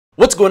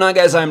What's going on,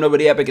 guys? I'm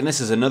NobodyEpic, and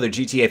this is another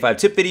GTA 5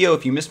 tip video.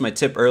 If you missed my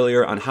tip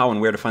earlier on how and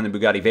where to find the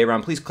Bugatti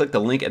Veyron, please click the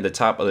link at the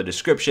top of the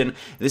description.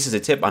 This is a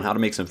tip on how to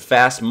make some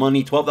fast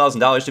money,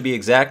 $12,000 to be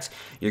exact.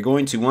 You're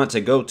going to want to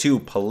go to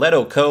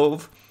Paleto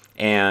Cove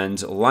and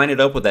line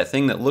it up with that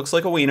thing that looks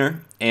like a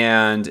wiener.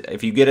 And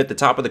if you get at the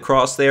top of the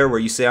cross there where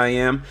you say I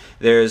am,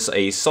 there's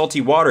a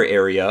salty water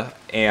area,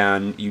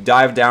 and you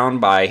dive down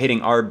by hitting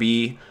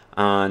RB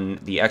on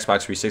the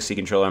Xbox 360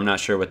 controller. I'm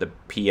not sure what the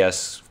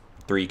PS3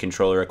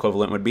 controller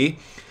equivalent would be,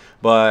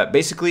 but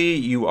basically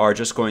you are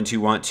just going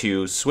to want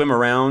to swim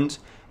around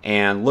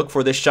and look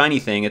for this shiny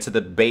thing. It's at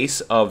the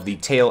base of the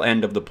tail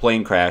end of the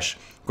plane crash.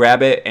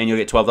 Grab it and you'll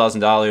get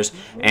 $12,000,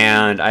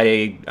 and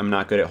I'm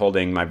not good at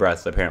holding my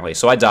breath apparently,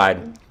 so I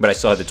died, but I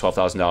still had the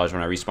 $12,000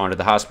 when I respawned at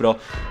the hospital.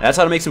 That's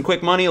how to make some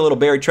quick money, a little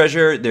buried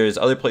treasure. There's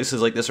other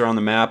places like this around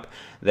the map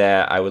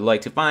that I would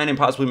like to find and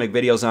possibly make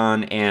videos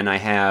on, and I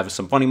have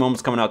some funny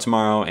moments coming out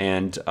tomorrow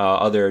and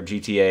other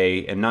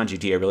GTA and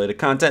non-GTA related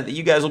content that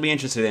you guys will be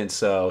interested in,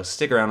 so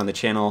stick around on the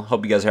channel.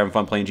 Hope you guys are having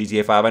fun playing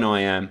GTA 5. I know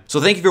I am.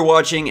 So thank you for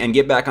watching, and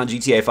get back on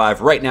GTA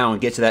 5 right now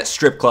and get to that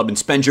strip club and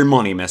spend your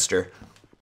money, mister.